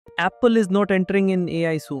Apple is not entering in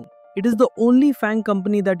AI soon. It is the only FANG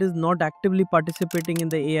company that is not actively participating in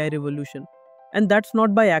the AI revolution. And that's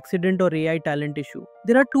not by accident or AI talent issue.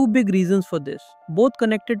 There are two big reasons for this, both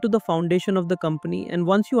connected to the foundation of the company, and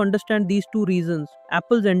once you understand these two reasons,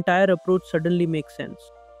 Apple's entire approach suddenly makes sense.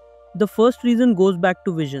 The first reason goes back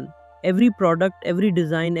to vision. Every product, every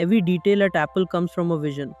design, every detail at Apple comes from a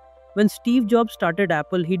vision. When Steve Jobs started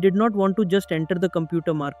Apple, he did not want to just enter the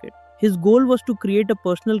computer market. His goal was to create a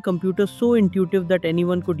personal computer so intuitive that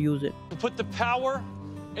anyone could use it. To put the power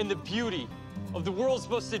and the beauty of the world's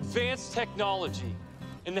most advanced technology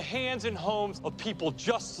in the hands and homes of people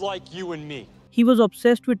just like you and me. He was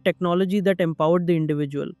obsessed with technology that empowered the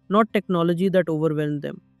individual, not technology that overwhelmed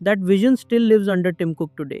them. That vision still lives under Tim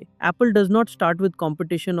Cook today. Apple does not start with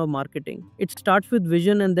competition or marketing. It starts with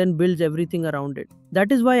vision and then builds everything around it.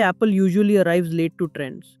 That is why Apple usually arrives late to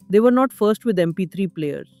trends. They were not first with MP3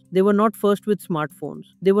 players. They were not first with smartphones.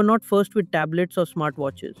 They were not first with tablets or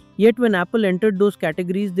smartwatches. Yet when Apple entered those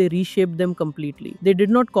categories, they reshaped them completely. They did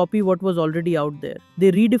not copy what was already out there.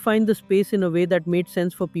 They redefined the space in a way that made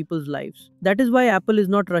sense for people's lives. That is why Apple is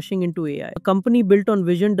not rushing into AI. A company built on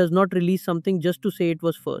vision does not release something just to say it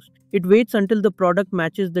was first. It waits until the product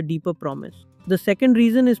matches the deeper promise. The second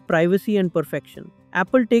reason is privacy and perfection.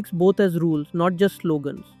 Apple takes both as rules, not just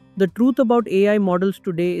slogans. The truth about AI models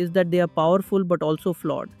today is that they are powerful but also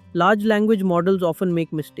flawed. Large language models often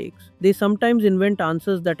make mistakes. They sometimes invent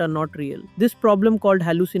answers that are not real. This problem called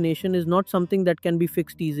hallucination is not something that can be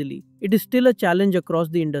fixed easily. It is still a challenge across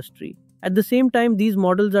the industry. At the same time, these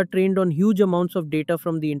models are trained on huge amounts of data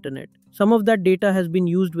from the internet. Some of that data has been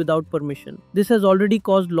used without permission. This has already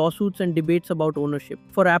caused lawsuits and debates about ownership.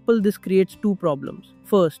 For Apple, this creates two problems.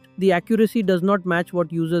 First, the accuracy does not match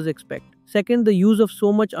what users expect. Second, the use of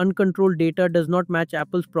so much uncontrolled data does not match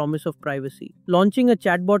Apple's promise of privacy. Launching a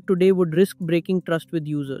chatbot today would risk breaking trust with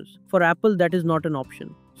users. For Apple, that is not an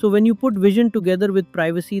option. So when you put vision together with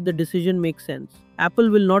privacy, the decision makes sense. Apple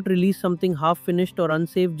will not release something half-finished or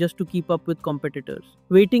unsafe just to keep up with competitors.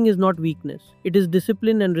 Waiting is not weakness. It is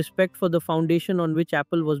discipline and respect for the foundation on which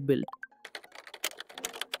Apple was built.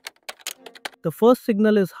 The first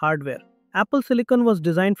signal is hardware. Apple Silicon was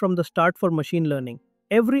designed from the start for machine learning.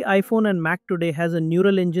 Every iPhone and Mac today has a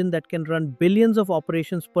neural engine that can run billions of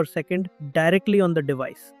operations per second directly on the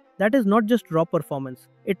device. That is not just raw performance,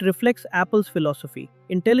 it reflects Apple's philosophy.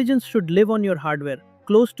 Intelligence should live on your hardware,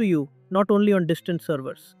 close to you, not only on distant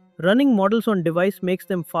servers. Running models on device makes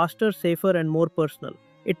them faster, safer, and more personal.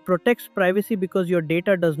 It protects privacy because your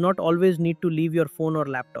data does not always need to leave your phone or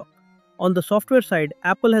laptop. On the software side,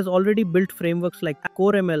 Apple has already built frameworks like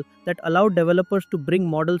CoreML that allow developers to bring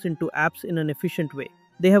models into apps in an efficient way.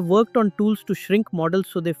 They have worked on tools to shrink models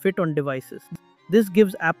so they fit on devices. This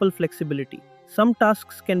gives Apple flexibility. Some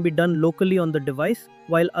tasks can be done locally on the device,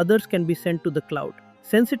 while others can be sent to the cloud.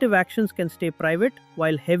 Sensitive actions can stay private,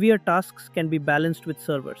 while heavier tasks can be balanced with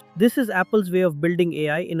servers. This is Apple's way of building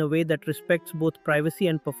AI in a way that respects both privacy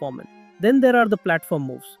and performance. Then there are the platform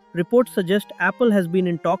moves. Reports suggest Apple has been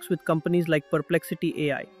in talks with companies like Perplexity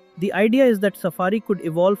AI. The idea is that Safari could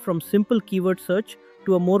evolve from simple keyword search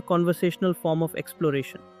to a more conversational form of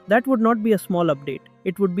exploration. That would not be a small update.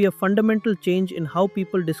 It would be a fundamental change in how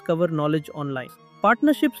people discover knowledge online.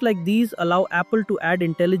 Partnerships like these allow Apple to add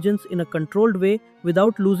intelligence in a controlled way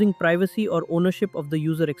without losing privacy or ownership of the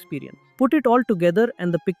user experience. Put it all together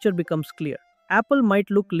and the picture becomes clear. Apple might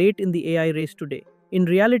look late in the AI race today. In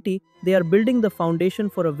reality, they are building the foundation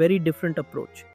for a very different approach.